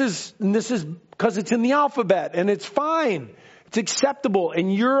 oh, and this is because it's in the alphabet and it's fine. It's acceptable.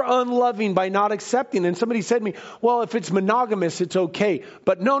 And you're unloving by not accepting. And somebody said to me, well, if it's monogamous, it's okay.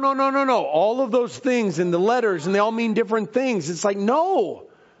 But no. All of those things and the letters and they all mean different things. It's like, no.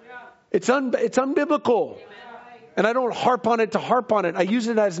 It's unbiblical. And I don't harp on it to harp on it. I use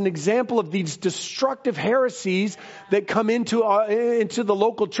it as an example of these destructive heresies that come into the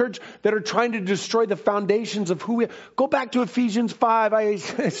local church that are trying to destroy the foundations of who we are. Go back to Ephesians 5. I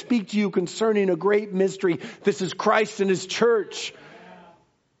speak to you concerning a great mystery. This is Christ and His church.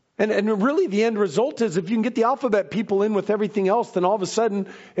 And really the end result is if you can get the alphabet people in with everything else, then all of a sudden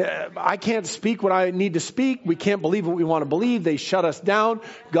I can't speak what I need to speak. We can't believe what we want to believe. They shut us down.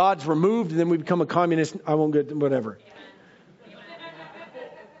 God's removed. And then we become a communist. I won't get whatever.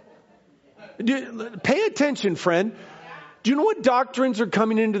 Pay attention, friend. Do you know what doctrines are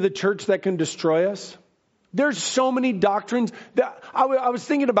coming into the church that can destroy us? There's so many doctrines that I was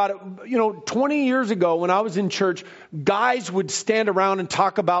thinking about it. 20 years ago when I was in church, guys would stand around and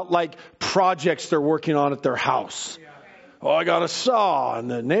talk about like projects they're working on at their house. Oh, I got a saw and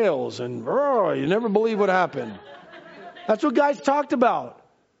the nails and you never believe what happened. That's what guys talked about.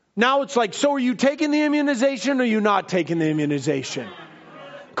 Now it's like, so are you taking the immunization or are you not taking the immunization?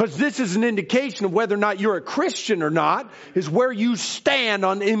 Because this is an indication of whether or not you're a Christian or not, is where you stand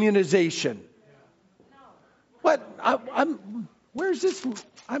on immunization. What? Where's this?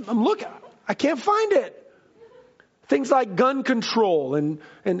 I'm looking. I can't find it. Things like gun control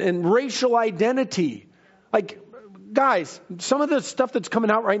and racial identity. Like, guys, some of the stuff that's coming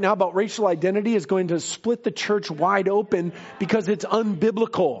out right now about racial identity is going to split the church wide open because it's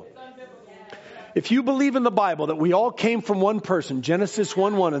unbiblical. If you believe in the Bible that we all came from one person, Genesis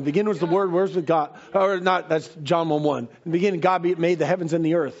 1:1, in the beginning was the Word, where's with God? Or not, that's John 1:1. In the beginning, God made the heavens and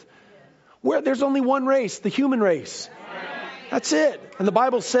the earth. Where there's only one race, the human race. That's it. And the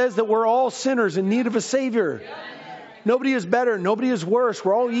Bible says that we're all sinners in need of a Savior. Nobody is better. Nobody is worse.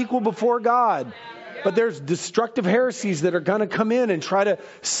 We're all equal before God. But there's destructive heresies that are going to come in and try to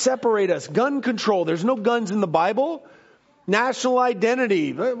separate us. Gun control. There's no guns in the Bible. National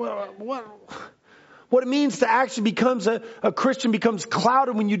identity. What it means to actually becomes a Christian becomes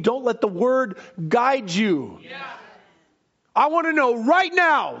clouded when you don't let the Word guide you. I want to know right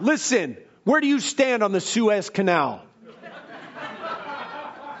now, listen, where do you stand on the Suez Canal?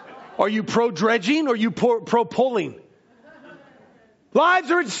 Are you pro-dredging or are you pro-pulling?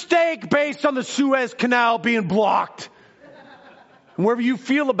 Lives are at stake based on the Suez Canal being blocked. And wherever you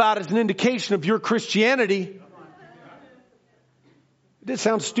feel about it is an indication of your Christianity. It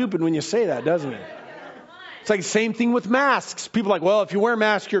sounds stupid when you say that, doesn't it? It's like the same thing with masks. People are like, well, if you wear a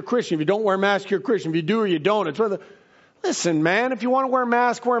mask, you're a Christian. If you don't wear a mask, you're a Christian. If you do or you don't, it's rather... Listen, man, if you want to wear a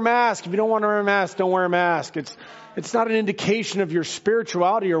mask, wear a mask. If you don't want to wear a mask, don't wear a mask. It's not an indication of your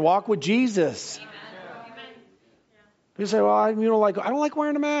spirituality or walk with Jesus. You say, well, I don't like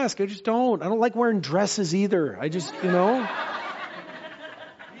wearing a mask. I just don't. I don't like wearing dresses either. I just, You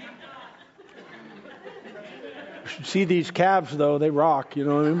should see these calves, though. They rock, you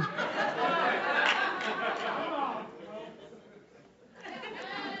know what I mean?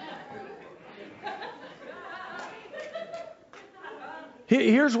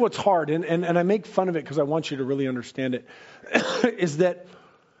 Here's what's hard, and I make fun of it because I want you to really understand it, is that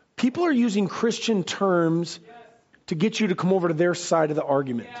people are using Christian terms to get you to come over to their side of the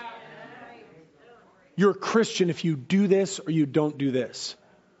argument. You're a Christian if you do this or you don't do this.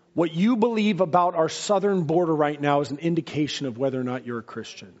 What you believe about our southern border right now is an indication of whether or not you're a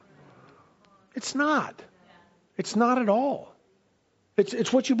Christian. It's not. It's not at all.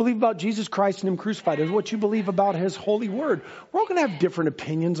 It's what you believe about Jesus Christ and Him crucified. It's what you believe about His holy word. We're all going to have different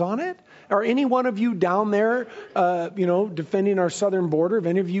opinions on it. Are any one of you down there, defending our southern border? Have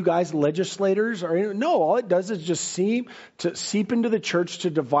any of you guys legislators? No, all it does is just seep into the church to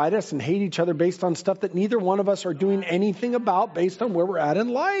divide us and hate each other based on stuff that neither one of us are doing anything about based on where we're at in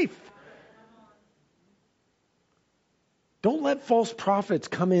life. Don't let false prophets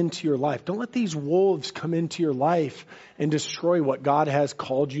come into your life. Don't let these wolves come into your life and destroy what God has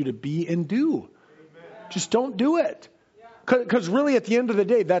called you to be and do. Amen. Just don't do it. Because really at the end of the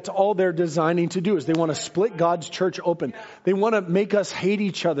day, that's all they're designing to do is they want to split God's church open. They want to make us hate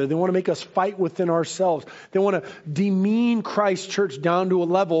each other. They want to make us fight within ourselves. They want to demean Christ's church down to a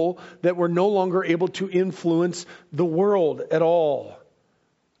level that we're no longer able to influence the world at all.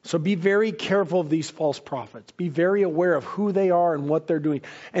 So be very careful of these false prophets. Be very aware of who they are and what they're doing.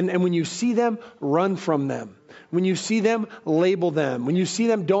 And when you see them, run from them. When you see them, label them. When you see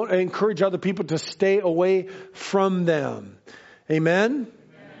them, don't encourage other people to stay away from them. Amen?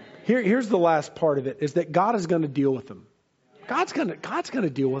 Here's the last part of it, is that God is going to deal with them. God's going to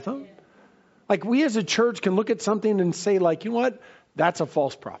deal with them. Like we as a church can look at something and say like, you know what? That's a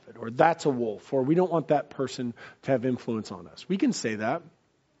false prophet, or that's a wolf, or we don't want that person to have influence on us. We can say that.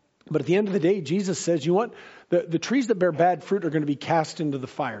 But at the end of the day, Jesus says, you know what? The trees that bear bad fruit are going to be cast into the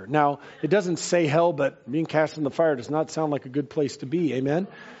fire. Now, it doesn't say hell, but being cast in the fire does not sound like a good place to be. Amen?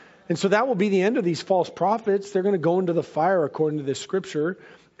 And so that will be the end of these false prophets. They're going to go into the fire according to this scripture,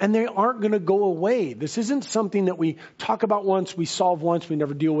 and they aren't going to go away. This isn't something that we talk about once, we solve once, we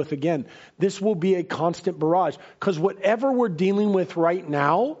never deal with again. This will be a constant barrage, because whatever we're dealing with right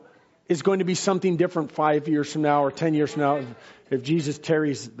now is going to be something different 5 years from now or 10 years from now. If Jesus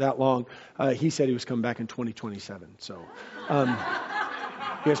tarries that long, He said He was coming back in 2027. So, you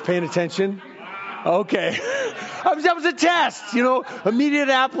guys paying attention? Okay. That was a test, immediate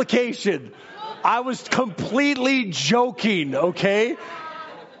application. I was completely joking, okay?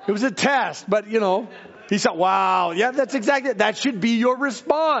 It was a test, but, he said, wow, yeah, that's exactly it. That should be your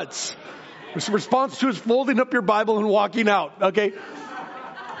response. The response to is folding up your Bible and walking out, okay?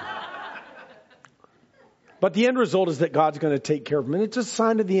 But the end result is that God's going to take care of them. And it's a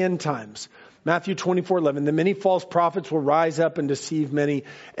sign of the end times. Matthew 24:11, the many false prophets will rise up and deceive many.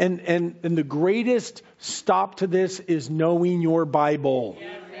 And the greatest stop to this is knowing your Bible.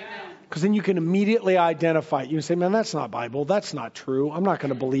 Because then you can immediately identify it. You can say, man, that's not Bible. That's not true. I'm not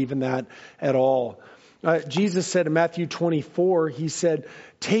going to believe in that at all. Jesus said in Matthew 24, he said,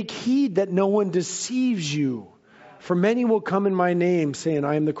 take heed that no one deceives you. For many will come in my name saying,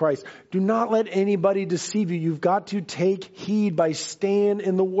 I am the Christ. Do not let anybody deceive you. You've got to take heed by staying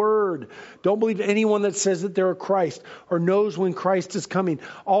in the Word. Don't believe anyone that says that they're a Christ or knows when Christ is coming.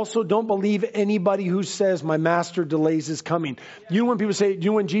 Also, don't believe anybody who says my master delays his coming. You know when people say, do you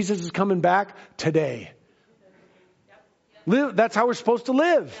know when Jesus is coming back? Today. That's how we're supposed to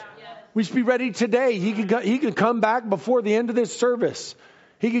live. We should be ready today. He could come back before the end of this service.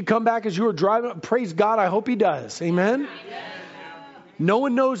 He could come back as you were driving. Praise God. I hope he does. Amen. No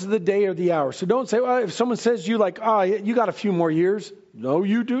one knows the day or the hour. So don't say, well, if someone says to you like, oh, you got a few more years. No,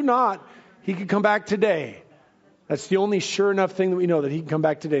 you do not. He could come back today. That's the only sure enough thing that we know, that he can come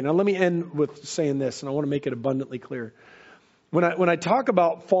back today. Now let me end with saying this, and I want to make it abundantly clear. When I talk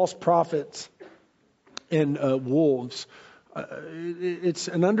about false prophets and wolves, it's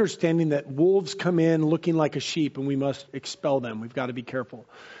an understanding that wolves come in looking like a sheep and we must expel them. We've got to be careful.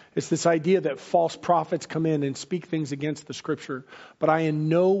 It's this idea that false prophets come in and speak things against the Scripture. But I in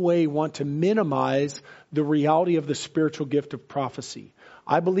no way want to minimize the reality of the spiritual gift of prophecy.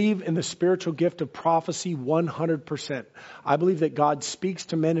 I believe in the spiritual gift of prophecy 100%. I believe that God speaks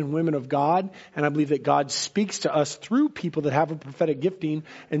to men and women of God, and I believe that God speaks to us through people that have a prophetic gifting.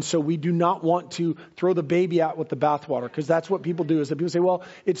 And so we do not want to throw the baby out with the bathwater, because that's what people do, is that people say, well,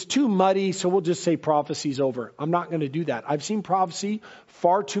 it's too muddy, so we'll just say prophecy's over. I'm not going to do that. I've seen prophecy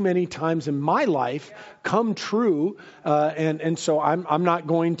far too many times in my life come true, and so I'm not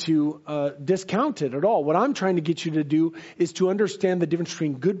going to discount it at all. What I'm trying to get you to do is to understand the difference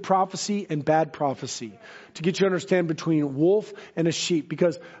between good prophecy and bad prophecy, to get you to understand between wolf and a sheep,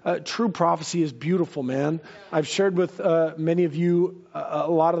 because true prophecy is beautiful, man. I've shared with many of you a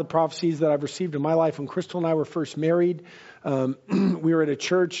lot of the prophecies that I've received in my life. When Crystal and I were first married, we were at a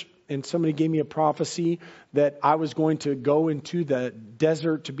church, and somebody gave me a prophecy that I was going to go into the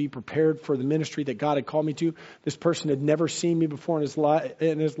desert to be prepared for the ministry that God had called me to. This person had never seen me before in his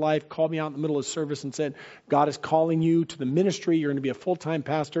life, called me out in the middle of service and said, God is calling you to the ministry. You're going to be a full-time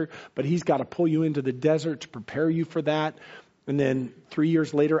pastor, but he's got to pull you into the desert to prepare you for that. And then 3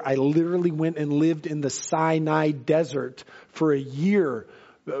 years later, I literally went and lived in the Sinai desert for a year,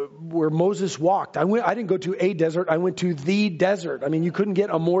 where Moses walked. I didn't go to a desert. I went to the desert. I mean, you couldn't get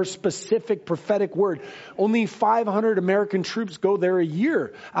a more specific prophetic word. Only 500 American troops go there a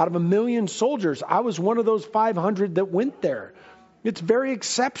year out of 1 million soldiers. I was one of those 500 that went there. It's very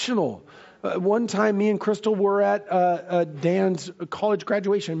exceptional. One time, me and Crystal were at Dan's college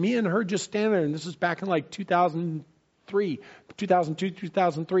graduation. Me and her just standing there, and this is back in like 2002,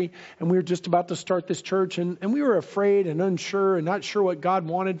 2003, and we were just about to start this church, and we were afraid and unsure and not sure what God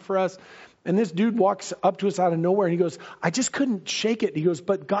wanted for us. And this dude walks up to us out of nowhere, and he goes, I just couldn't shake it. He goes,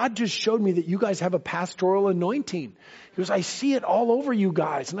 but God just showed me that you guys have a pastoral anointing. He goes, I see it all over you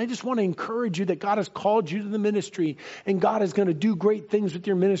guys, and I just want to encourage you that God has called you to the ministry, and God is going to do great things with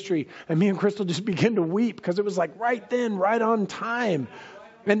your ministry. And me and Crystal just began to weep, because it was like right then, right on time.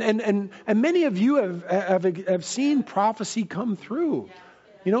 And many of you have seen prophecy come through.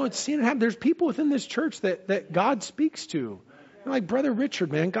 You know, it's seen it happen. There's people within this church that God speaks to. Like Brother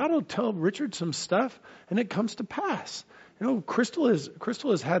Richard, man, God will tell Richard some stuff and it comes to pass. You know, Crystal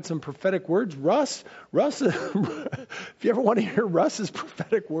has had some prophetic words. Russ, if you ever want to hear Russ's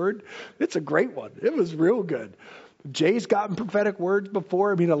prophetic word, it's a great one. It was real good. Jay's gotten prophetic words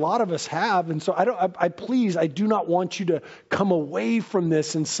before. I mean, a lot of us have. And so I do not want you to come away from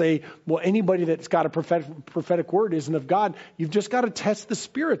this and say, well, anybody that's got a prophetic word isn't of God. You've just got to test the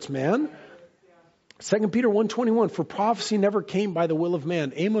spirits, man. 2 Peter 1:21, for prophecy never came by the will of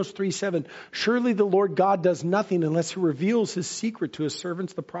man. Amos 3:7, surely the Lord God does nothing unless he reveals his secret to his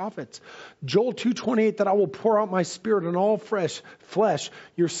servants, the prophets. Joel 2:28, that I will pour out my spirit on all flesh.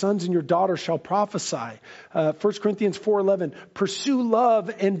 Your sons and your daughters shall prophesy. 1 Corinthians 4:11, pursue love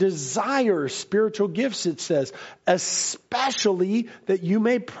and desire spiritual gifts, it says, especially that you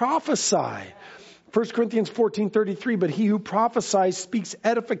may prophesy. 1 Corinthians 14:33, but he who prophesies speaks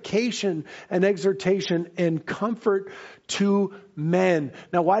edification and exhortation and comfort to men.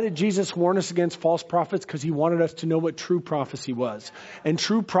 Now, why did Jesus warn us against false prophets? Because he wanted us to know what true prophecy was. And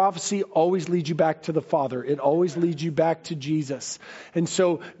true prophecy always leads you back to the Father. It always leads you back to Jesus. And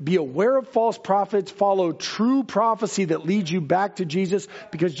so be aware of false prophets. Follow true prophecy that leads you back to Jesus,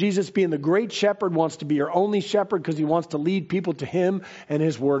 because Jesus, being the great shepherd, wants to be your only shepherd because he wants to lead people to him and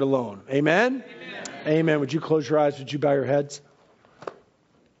his word alone. Amen? Amen. Amen. Would you close your eyes? Would you bow your heads?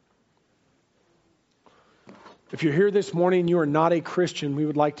 If you're here this morning and you are not a Christian, we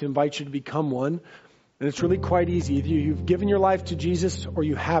would like to invite you to become one. And it's really quite easy. Either you've given your life to Jesus or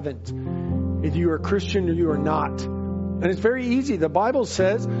you haven't. Either you are a Christian or you are not. And it's very easy. The Bible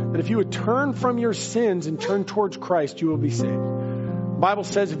says that if you would turn from your sins and turn towards Christ, you will be saved. The Bible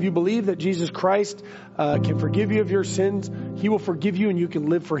says if you believe that Jesus Christ can forgive you of your sins, he will forgive you and you can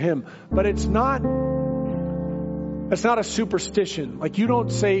live for him. But it's not a superstition. Like, you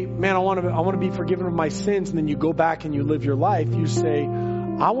don't say, man, I want to be forgiven of my sins, and then you go back and you live your life. You say,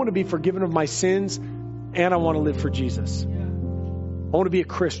 I want to be forgiven of my sins and I want to live for Jesus. I want to be a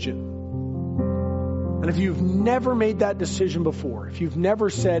Christian. And if you've never made that decision before, if you've never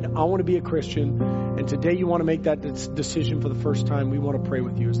said, I want to be a Christian, and today you want to make that decision for the first time, we want to pray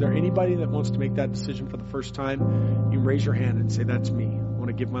with you. Is there anybody that wants to make that decision for the first time? You can raise your hand and say, that's me. I want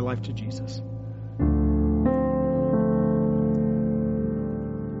to give my life to Jesus.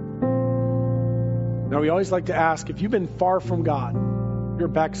 Now, we always like to ask, if you've been far from God, you're a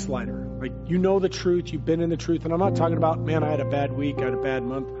backslider. Like, you know the truth, you've been in the truth. And I'm not talking about, man, I had a bad week, I had a bad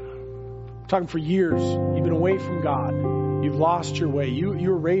month. I'm talking for years. You've been away from God. You've lost your way. You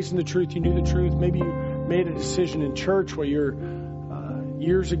were raised in the truth. You knew the truth. Maybe you made a decision in church where you're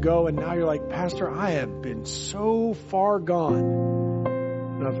years ago, and now you're like, Pastor, I have been so far gone.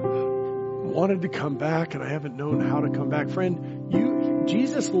 And I've wanted to come back, and I haven't known how to come back. Friend,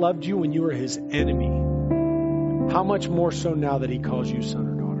 Jesus loved you when you were his enemy. How much more so now that he calls you son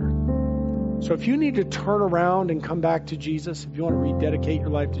or daughter? So if you need to turn around and come back to Jesus, if you want to rededicate your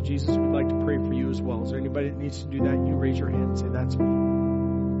life to Jesus, we'd like to pray for you as well. Is there anybody that needs to do that? You raise your hand and say, that's me.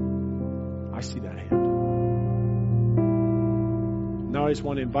 I see that hand. Now I just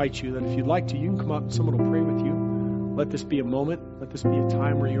want to invite you that if you'd like to, you can come up and someone will pray with you. Let this be a moment. Let this be a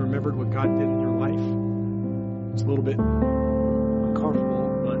time where you remembered what God did in your life. It's a little bit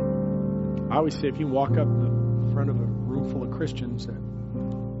uncomfortable, but I always say if you walk up in front of a room full of Christians that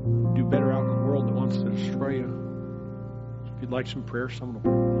do better out in the world that wants to destroy you, if you'd like some prayer, someone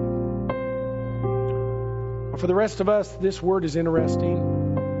will pray with you. For the rest of us, this word is interesting.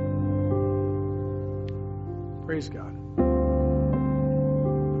 Praise God.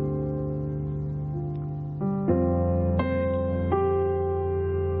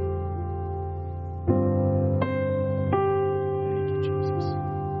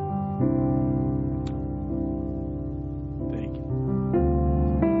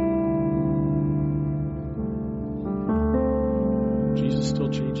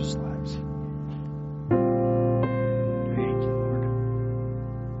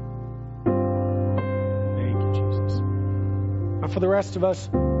 For the rest of us,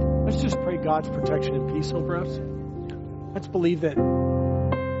 let's just pray God's protection and peace over us. Let's believe that he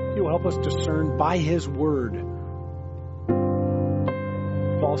will help us discern by his word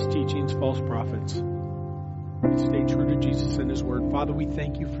false teachings, false prophets. And stay true to Jesus and his word. Father, we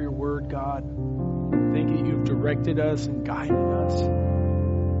thank you for your word, God. Thank you that you've directed us and guided us.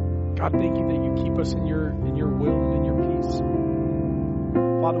 God, thank you that you keep us in your will and in your peace.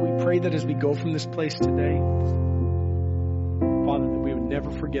 Father, we pray that as we go from this place today, Father, that we would never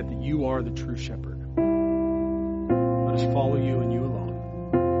forget that you are the true shepherd. Let us follow you and you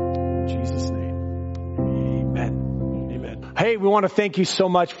alone. In Jesus' name, amen. Amen. Hey, we want to thank you so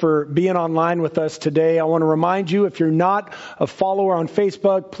much for being online with us today. I want to remind you, if you're not a follower on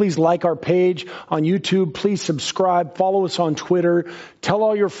Facebook, please like our page on YouTube. Please subscribe. Follow us on Twitter. Tell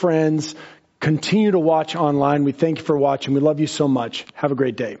all your friends. Continue to watch online. We thank you for watching. We love you so much. Have a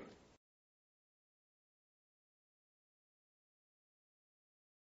great day.